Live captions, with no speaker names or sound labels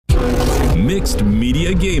Mixed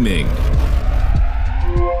Media Gaming.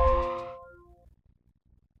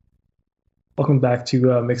 Welcome back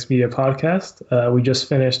to Mixed Media Podcast. We just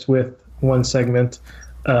finished with one segment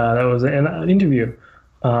that was an interview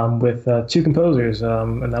with two composers,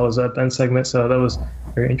 and that was an end segment, so that was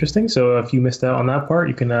very interesting. So if you missed out on that part,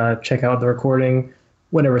 you can check out the recording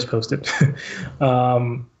whenever it's posted.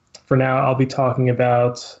 For now, I'll be talking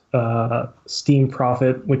about Steam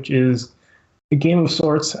Profit, which is a game of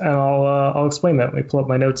sorts, and I'll explain that. Let me pull up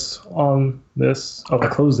my notes on this. Oh, I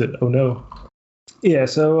closed it. Oh no. Yeah.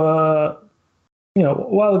 So a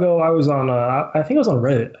while ago I was on I think I was on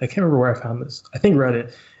Reddit. I can't remember where I found this. I think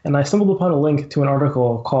Reddit, and I stumbled upon a link to an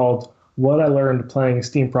article called "What I Learned Playing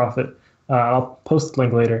Steam Profit." I'll post the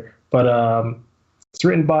link later, but it's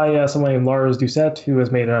written by someone named Lars Doucette, who has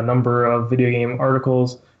made a number of video game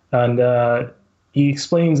articles, and he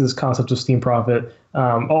explains this concept of Steam Profit.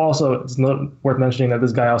 Also, it's worth mentioning that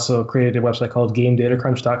this guy also created a website called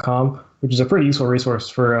GameDataCrunch.com, which is a pretty useful resource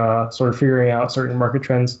for sort of figuring out certain market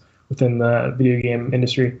trends within the video game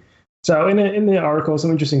industry. So in the article,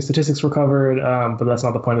 some interesting statistics were covered, but that's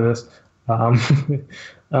not the point of this.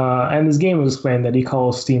 And this game was explained that he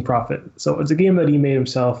calls Steam Profit. So it's a game that he made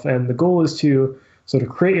himself, and the goal is to sort of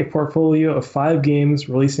create a portfolio of 5 games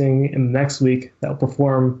releasing in the next week that will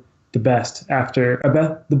perform the best a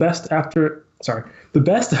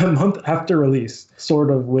month after release, sort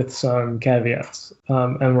of with some caveats.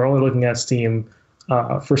 And we're only looking at Steam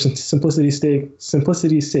for simplicity's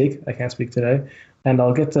sake. I can't speak today, and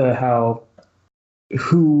I'll get to how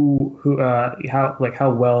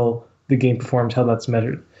well the game performs, how that's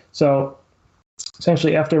measured. So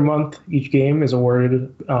essentially, after a month, each game is awarded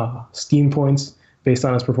Steam points based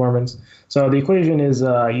on its performance. So the equation is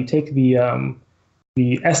you take the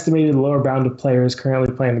estimated lower bound of players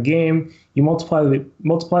currently playing the game, you multiply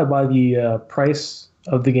by the price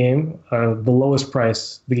of the game, the lowest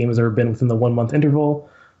price the game has ever been within the 1 month interval,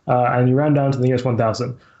 and you round down to the nearest 1,000.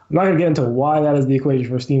 I'm not going to get into why that is the equation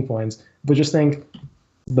for Steam points, but just think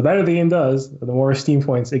the better the game does, the more Steam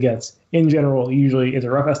points it gets. In general, usually it's a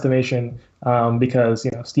rough estimation because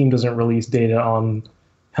Steam doesn't release data on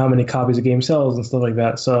how many copies a game sells and stuff like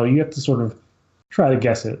that. So you have to sort of try to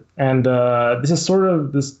guess it. And this is sort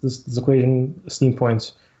of this equation. Steam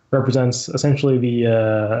points represents essentially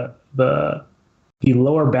the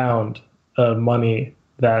lower bound of money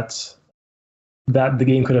that the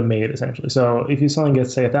game could have made, essentially. So if someone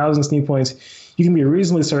gets, say, 1,000 Steam points, you can be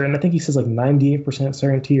reasonably certain, I think he says like 98%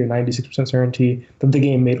 certainty or 96% certainty, that the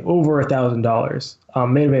game made over $1,000.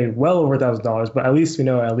 May have made well over $1,000, but at least we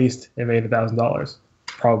know it made $1,000,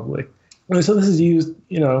 probably. And so this is used,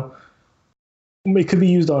 it could be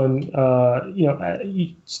used on,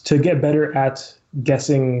 to get better at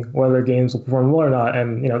guessing whether games will perform well or not.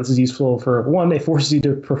 And, this is useful for, one, it forces you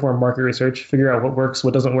to perform market research, figure out what works,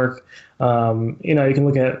 what doesn't work.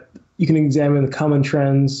 You can examine the common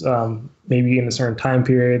trends, maybe in the certain time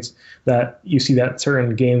periods that you see that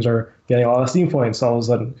certain games are getting a lot of Steam points all of a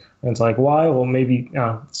sudden. And it's like, why? Well, maybe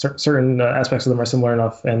certain aspects of them are similar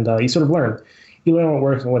enough, and you sort of learn. You learn what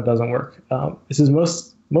works and what doesn't work. This is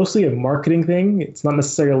mostly a marketing thing. It's not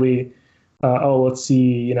necessarily, let's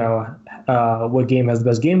see, what game has the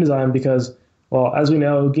best game design, because, well, as we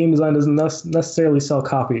know, game design doesn't necessarily sell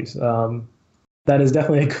copies. That is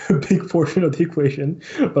definitely a big portion of the equation,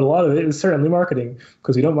 but a lot of it is certainly marketing,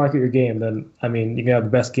 because if you don't market your game, then, you can have the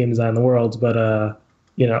best game design in the world, but,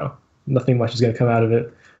 nothing much is going to come out of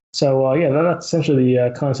it. So, that's essentially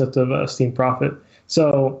the concept of Steam Profit.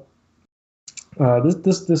 So,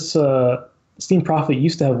 this Steam Profit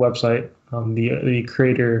used to have a website. The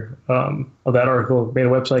creator of that article made a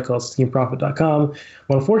website called SteamProfit.com.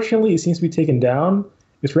 Well, unfortunately, it seems to be taken down.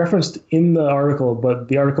 It's referenced in the article, but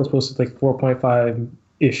the article is posted like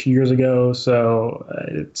 4.5-ish years ago. So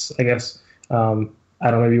it's, I guess, I don't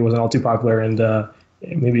know, maybe it wasn't all too popular, and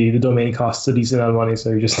maybe the domain costs a decent amount of money,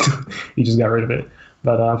 so you just got rid of it.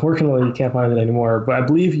 But unfortunately, you can't find it anymore. But I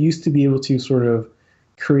believe you used to be able to sort of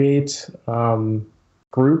create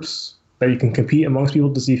groups that you can compete amongst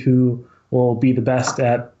people to see who will be the best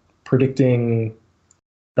at predicting,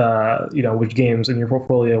 which games in your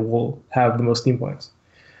portfolio will have the most Steam points.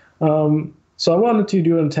 So I wanted to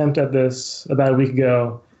do an attempt at this about a week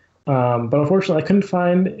ago, but unfortunately I couldn't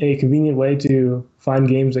find a convenient way to find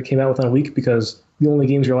games that came out within a week, because the only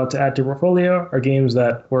games you're allowed to add to your portfolio are games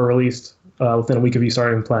that were released within a week of you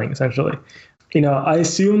starting playing, essentially. I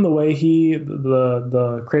assume the way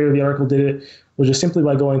the creator of the article did it was just simply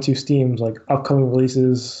by going to Steam's like upcoming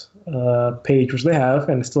releases page, which they have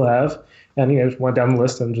and still have, and just went down the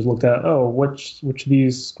list and just looked at, which of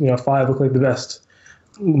these 5 look like the best.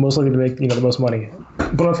 most likely to make the most money.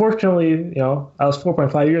 But unfortunately, I was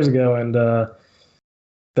 4.5 years ago, and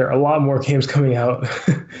there are a lot more games coming out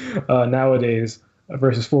nowadays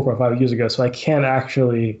versus 4.5 years ago. So I can't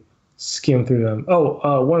actually skim through them.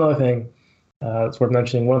 Oh, one other thing that's worth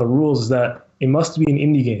mentioning. One of the rules is that it must be an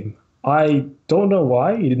indie game. I don't know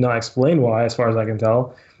why. You did not explain why, as far as I can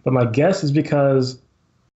tell. But my guess is because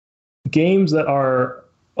games that are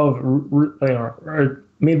are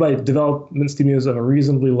made by development studios of a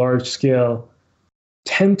reasonably large scale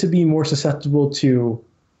tend to be more susceptible to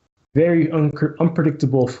very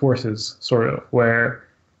unpredictable forces, sort of, where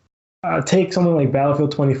take something like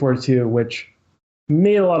Battlefield 2042, which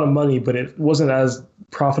made a lot of money, but it wasn't as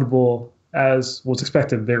profitable as was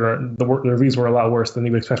expected. The reviews were a lot worse than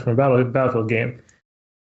you would expect from a Battlefield game.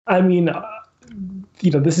 I mean,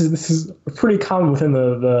 this is pretty common within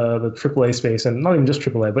the AAA space, and not even just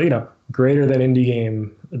AAA, but greater than indie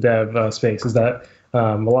game dev space, is that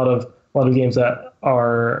a lot of games that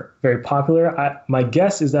are very popular. My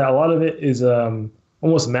guess is that a lot of it is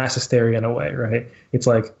almost mass hysteria in a way, right? It's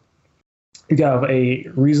like you have a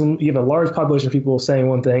large population of people saying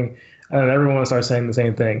one thing, and everyone starts saying the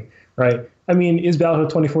same thing, right? I mean, is Battlefield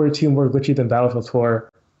 2042 more glitchy than Battlefield 4?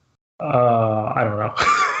 I don't know.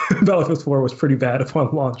 Battlefield 4 was pretty bad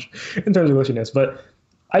upon launch in terms of glitchiness, but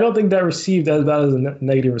I don't think that received as bad as a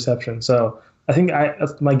negative reception. So I think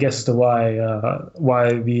that's my guess as to why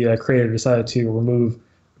the creator decided to remove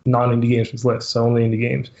non-indie games from his list, so only indie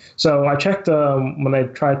games. So I checked when I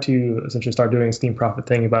tried to essentially start doing a Steam Profit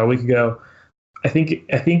thing about a week ago. I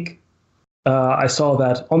think I saw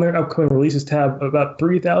that on their upcoming releases tab, about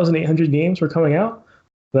 3,800 games were coming out.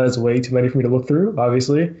 That is way too many for me to look through,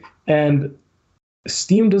 obviously. And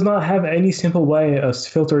Steam does not have any simple way of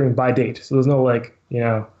filtering by date. So there's no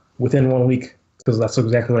within 1 week, because that's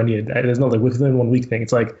exactly what I needed. There's no within 1 week thing.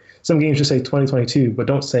 It's like some games just say 2022, but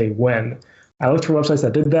don't say when. I looked for websites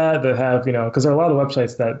that did that have, because there are a lot of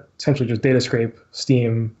websites that essentially just data scrape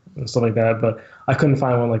Steam and stuff like that, but I couldn't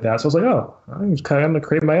find one like that. So I was like, I'm going to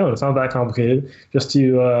create my own. It's not that complicated. Just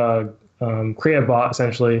to create a bot,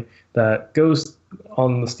 essentially, that goes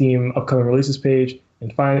on the Steam upcoming releases page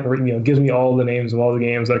and gives me all the names of all the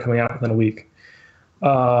games that are coming out within a week.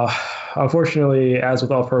 Unfortunately, as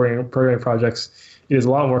with all programming projects, it is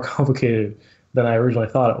a lot more complicated than I originally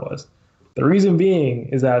thought it was. The reason being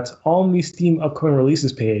is that on the Steam upcoming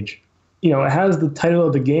releases page, it has the title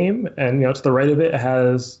of the game, and to the right of it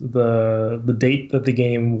has the date that the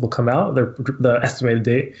game will come out, the estimated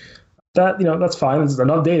date. That's fine. It's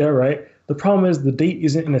enough data, right? The problem is the date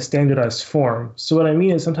isn't in a standardized form. So what I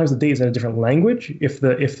mean is sometimes the date is in a different language. If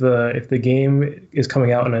the game is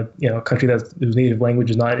coming out in a country whose native language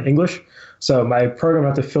is not English, so my program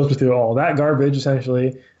has to filter through all that garbage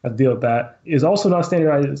essentially to deal with that. Is also not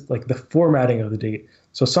standardized, like the formatting of the date.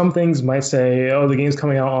 So some things might say, the game's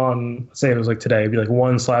coming out on, let's say it was like today, it'd be like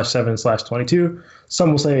 1/7/22.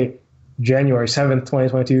 Some will say January 7th,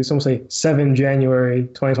 2022. Some will say 7 January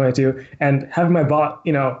 2022. And having my bot,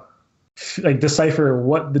 decipher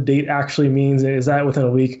what the date actually means, is that within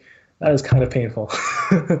a week, that is kind of painful.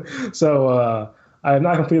 So I have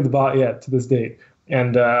not completed the bot yet to this date.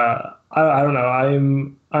 And I don't know.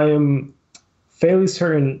 I am fairly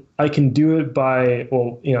certain I can do it by,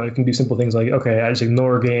 you can do simple things like, okay, I just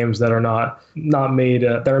ignore games that are not made,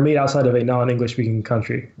 that are made outside of a non-English speaking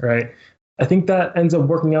country, right? I think that ends up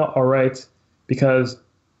working out all right because,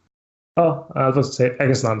 I was supposed to say, I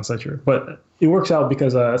guess not necessarily true, but it works out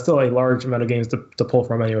because it's still a large amount of games to pull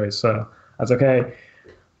from anyways, so that's okay.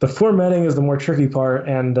 The formatting is the more tricky part,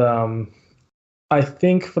 and I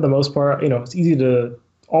think for the most part, it's easy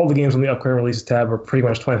all the games on the upcoming releases tab are pretty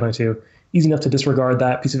much 2022. Easy enough to disregard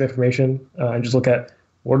that piece of information and just look at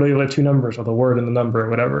what are the other two numbers or the word and the number or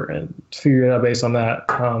whatever, and figure it out based on that.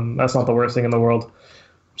 That's not the worst thing in the world.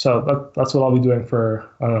 So that's what I'll be doing for,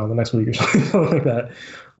 I don't know, the next week or something like that.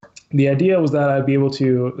 The idea was that I'd be able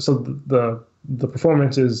to, so the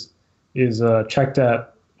performance is checked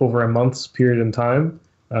at over a month's period in time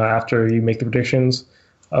after you make the predictions.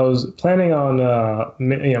 I was planning on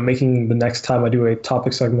making the next time I do a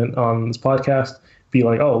topic segment on this podcast be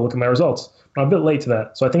like, look at my results. I'm a bit late to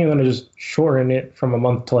that, so I think I'm going to just shorten it from a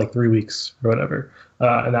month to like 3 weeks or whatever,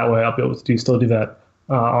 and that way I'll be able to still do that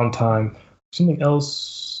on time. Something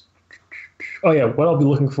else? Oh yeah, what I'll be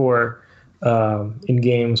looking for in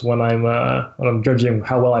games when I'm judging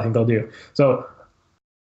how well I think they'll do. So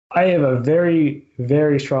I have a very,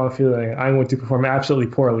 very strong feeling I'm going to perform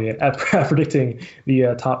absolutely poorly at predicting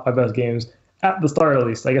the top 5 best games at the start, at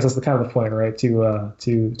least. I guess that's the kind of the point, right? To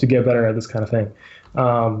get better at this kind of thing.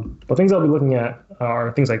 But things I'll be looking at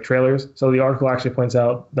are things like trailers. So the article actually points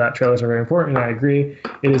out that trailers are very important, and I agree.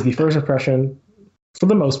 It is the first impression for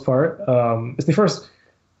the most part. It's the first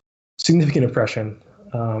significant impression.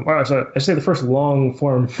 Or sorry, I should say the first long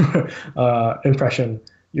form impression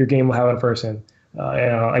your game will have in person.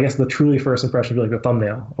 I guess the truly first impression would be like the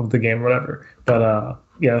thumbnail of the game or whatever. But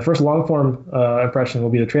yeah, the first long form impression will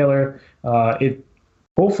be the trailer. It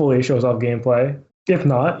hopefully shows off gameplay. If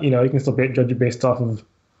not, you can still judge it based off of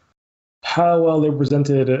how well they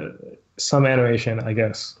presented some animation, I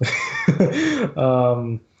guess.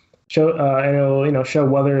 And it'll show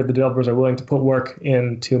whether the developers are willing to put work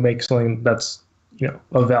in to make something that's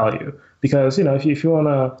of value. Because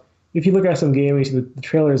if you look at some game, you see the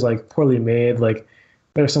trailer is like poorly made, like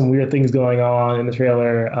there's some weird things going on in the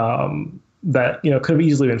trailer that could have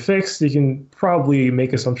easily been fixed. You can probably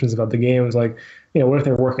make assumptions about the game. It's like, what if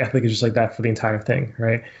their work ethic is just like that for the entire thing,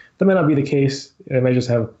 right? That may not be the case. They may just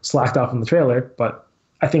have slacked off in the trailer, but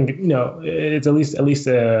I think it's at least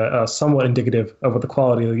a somewhat indicative of what the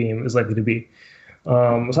quality of the game is likely to be.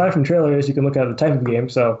 Aside from trailers, you can look at the type of game.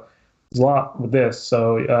 So there's a lot with this.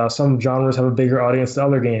 So some genres have a bigger audience than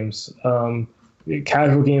other games.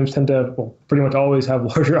 Casual games tend to pretty much always have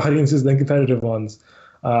larger audiences than competitive ones.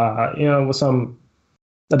 With some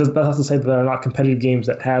that's not to say that there are not competitive games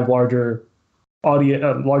that have larger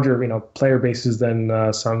player bases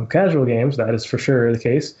than some casual games. That is for sure the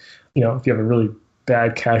case. If you have a really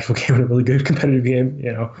bad casual game and a really good competitive game,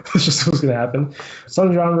 it's just what's going to happen.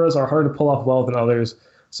 Some genres are harder to pull off well than others.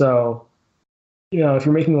 So, if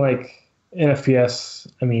you're making like an FPS,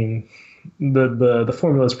 I mean, the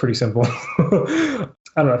formula is pretty simple. I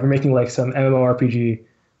don't know, if you're making like some MMORPG,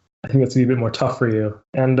 I think it's going to be a bit more tough for you.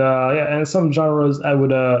 And and some genres I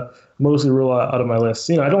would mostly rule out of my list.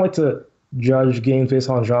 I don't like to judge games based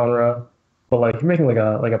on genre, but like you're making like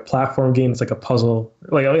a platform game, it's like a puzzle,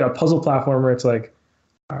 like a puzzle platformer. It's like,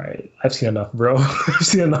 all right, I've seen enough, bro. I've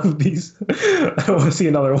seen enough of these. I don't want to see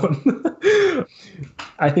another one.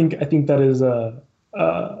 I think that is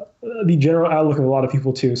the general outlook of a lot of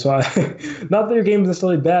people too. So not that your game is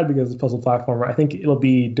necessarily bad because it's a puzzle platformer. I think it'll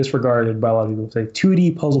be disregarded by a lot of people. Say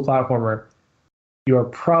 2D puzzle platformer, you are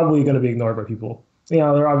probably going to be ignored by people. There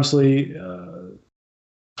are obviously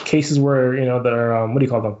cases where that are what do you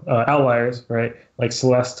call them, outliers, right? Like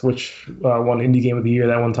Celeste, which won Indie Game of the Year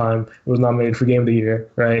that one time. It was nominated for Game of the Year,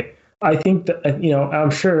 right? I think that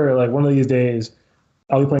I'm sure like one of these days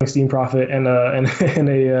I'll be playing Steam Prophet and a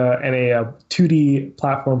 2D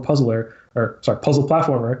platform puzzler, or sorry, puzzle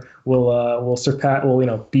platformer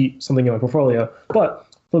will beat something in my portfolio. But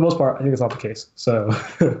for the most part, I think it's not the case. So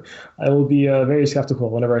I will be very skeptical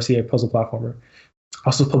whenever I see a puzzle platformer.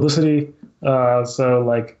 Also, publicity. So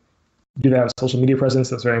like, do they have a social media presence?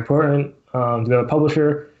 That's very important. Do they have a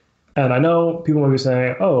publisher? And I know people might be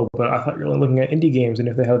saying, "Oh, but I thought you're only looking at indie games, and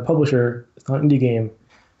if they have a publisher, it's not an indie game."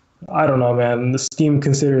 I don't know, man. The Steam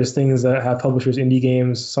considers things that have publishers indie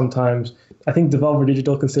games sometimes. I think Devolver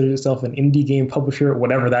Digital considers itself an indie game publisher,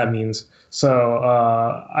 whatever that means. So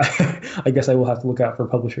I guess I will have to look out for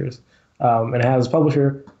publishers. And it has a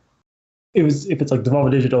publisher. If it's like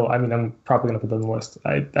Devolver Digital, I mean, I'm probably going to put that on the list.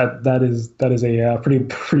 That is a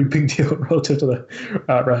pretty big deal relative to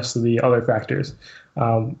the rest of the other factors.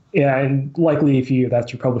 And likely if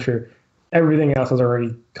that's your publisher, everything else has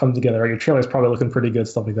already come together. Right? Your trailer's probably looking pretty good,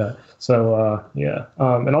 stuff like that. So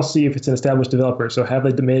and I'll see if it's an established developer. So have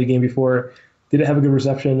they made a game before? Did it have a good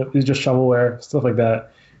reception? Is it just shovelware? Stuff like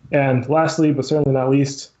that. And lastly, but certainly not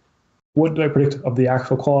least, what do I predict of the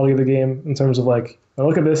actual quality of the game in terms of like, I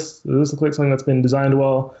look at this. This looks like something that's been designed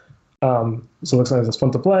well. So it looks like it's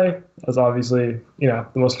fun to play. That's obviously the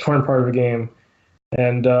most important part of the game.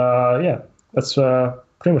 And that's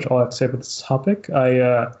pretty much all I have to say about this topic.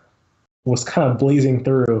 I was kind of blazing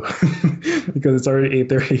through because it's already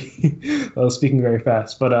 8:30. I was speaking very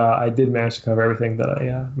fast, but I did manage to cover everything that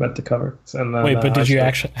I meant to cover. And then, wait, but did you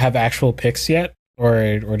actually have actual picks yet,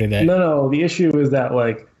 or did that? No. The issue is that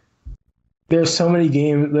like there's so many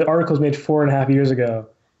games. The article's made 4.5 years ago,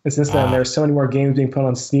 and since then there's so many more games being put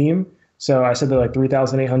on Steam. So I said there are like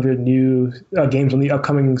 3,800 new games on the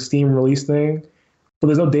upcoming Steam release thing, but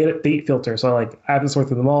there's no date filter. So like I have to sort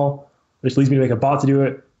through them all, which leads me to make a bot to do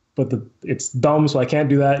it. But it's dumb, so I can't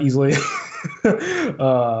do that easily.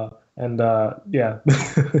 Yeah.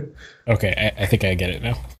 Okay, I think I get it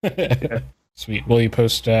now. Yeah. Sweet. Will you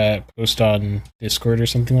post on Discord or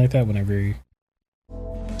something like that whenever you...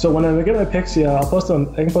 So when I get my picks, yeah, I can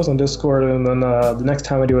post on Discord, and then the next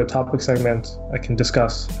time I do a topic segment, I can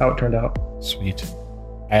discuss how it turned out. Sweet.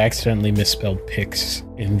 I accidentally misspelled picks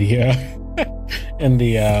in the in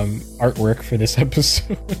the artwork for this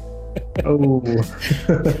episode. Oh.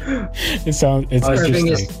 It's Irving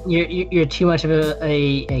interesting. is you're too much of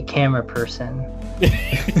a camera person.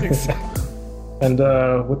 And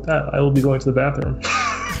with that, I will be going to the bathroom.